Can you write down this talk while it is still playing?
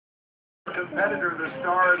Competitor, the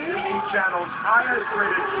star of Disney Channel's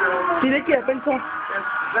highest-rated show. Dile que ya pensó. It's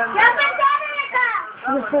Zendaya.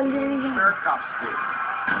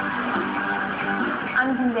 I'm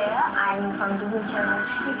Zendaya. I'm from Disney Channel's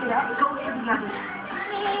Keep It Up.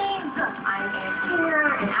 I'm a singer,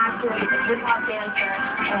 an actor, a hip-hop dancer,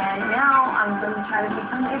 and now I'm going to try to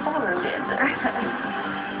become a ballroom dancer.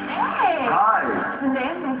 Hey! Hi!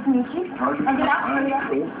 Zendaya, nice to meet you. How do you And get out Hi.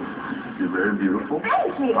 here. You're very beautiful.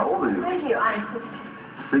 Thank you. How old are you? Thank you. I'm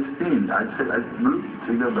 16. I'd move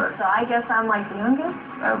to go back. So I guess I'm like the youngest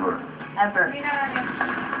Ever. ever.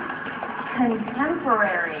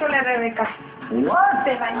 Contemporary. What?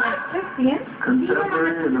 16?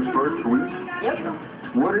 Contemporary in the first week?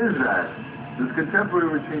 Yep. What is that? This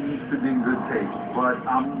contemporary routine needs to be in good taste, but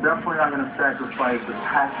I'm definitely not going to sacrifice the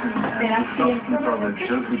passion and the substance of it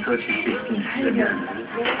just because she's 16. Again,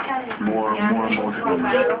 more emotional.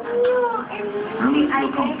 Really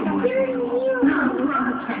feel comfortable with you.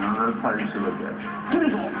 That's how you should look at it.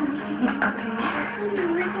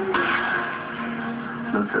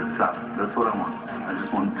 That's it. Stop. That's what I want. I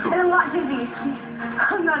just want to. And I'm not dizzy.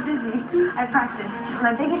 I'm not dizzy. I practice.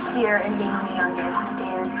 My biggest fear in being the youngest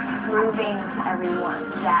is proving to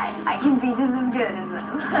everyone that I can be just as good as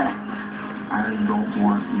them. I don't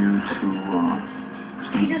want you to,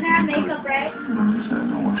 She doesn't have makeup, right? You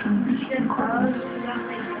understand? I want you to be incredible.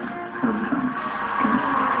 Every time.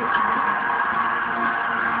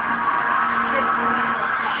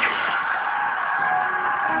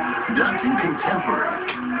 Dancing contemporary,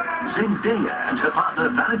 Zendaya and her partner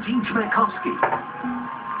Valentin.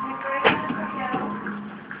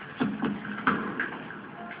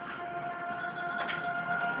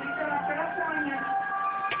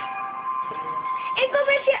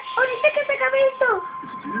 Ahorita que se acabe esto.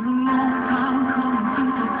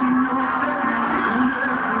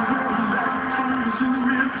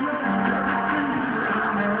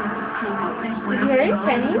 Very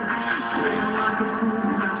funny.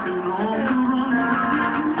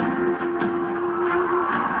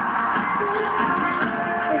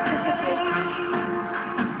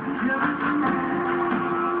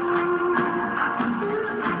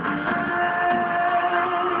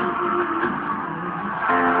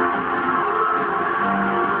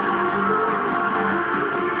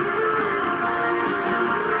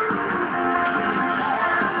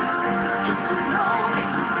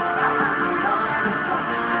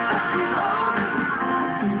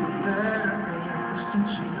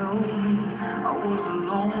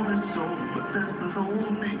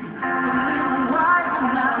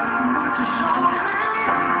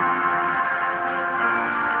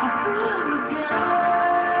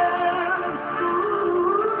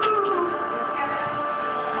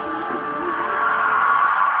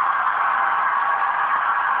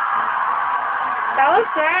 That was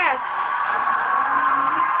fast.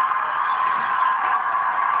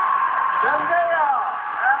 Zendaya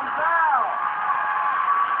and Val.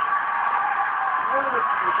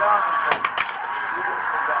 Beautifully done.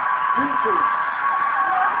 You two.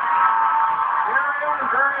 Here I am,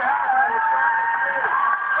 very happy.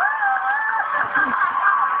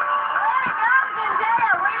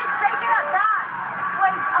 Zendaya, way to take it up. That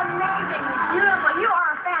was amazing. Beautiful. You are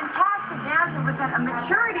a fantastic dancer with a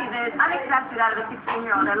maturity that is unexpected out of a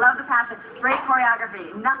 16-year-old. I love the passion. Great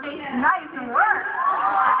choreography. Nice work.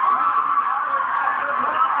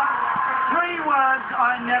 3 words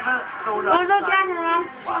I never thought of.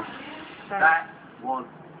 That was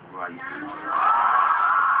great.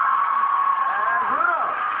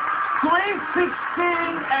 And 16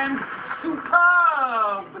 and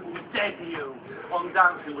superb debut on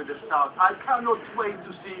Dancing with the Stars. I cannot wait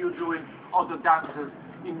to see you doing other dances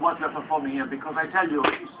in what you're performing here, because I tell you,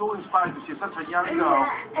 it's so inspiring to see such a young girl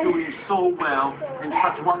doing so well in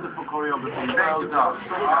such wonderful choreography. Well done.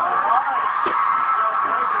 Come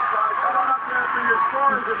on up there for your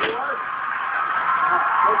scores if you would.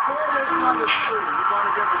 Before this number 3, we want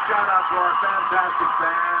to give a shout out to our fantastic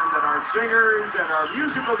band and our singers and our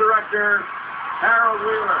musical director, Harold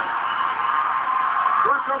Wheeler.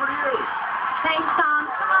 Work over to you. Thanks, Tom.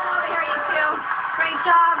 Come on over here, you two. Great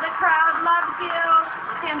job. The crowd loves you.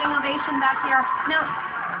 Standing ovation back here. Now,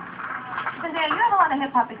 Zendaya, you have a lot of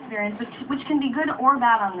hip-hop experience, which can be good or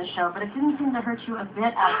bad on this show, but it didn't seem to hurt you a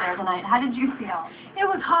bit out there tonight. How did you feel? It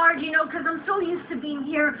was hard, because I'm so used to being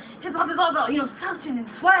here. Hip-hop is all about, suction and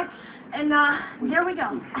sweat. And, there we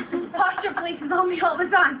go. Posture places on me all the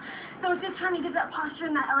time. So it's just trying to get that posture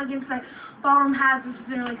and that elegance that ballroom has, which has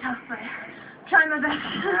been really tough, but I'm trying my best.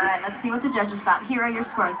 All right, let's see what the judges thought. Here are your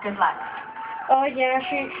scores. Good luck. Oh yeah,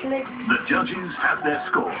 she The judges have their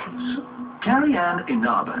scores. Carrie Ann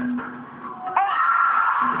Inaba.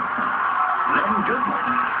 Glenn Goodman,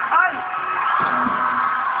 Hey!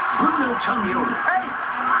 Bruno Tonioli, Hey!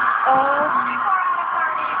 Oh. 24 out of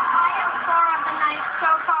 30. Highest score of the night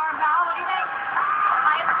so far. Val, what do you think?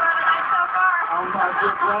 Highest score of the night so far. I'm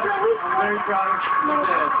very proud of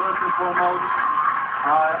Zendaya, first and foremost.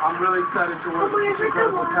 I'm really excited to work with this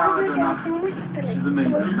incredible talent, and she's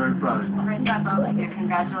amazing. I'm very proud of her. Great job, Valentin.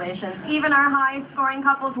 Congratulations. Even our high-scoring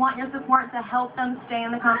couples want your support to help them stay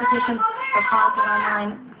in the competition. So call, get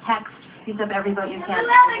online, text, use up every vote you can.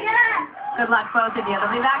 Good luck, both of you. They'll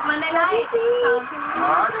be back Monday night. All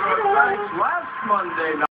right, so it's last Monday night.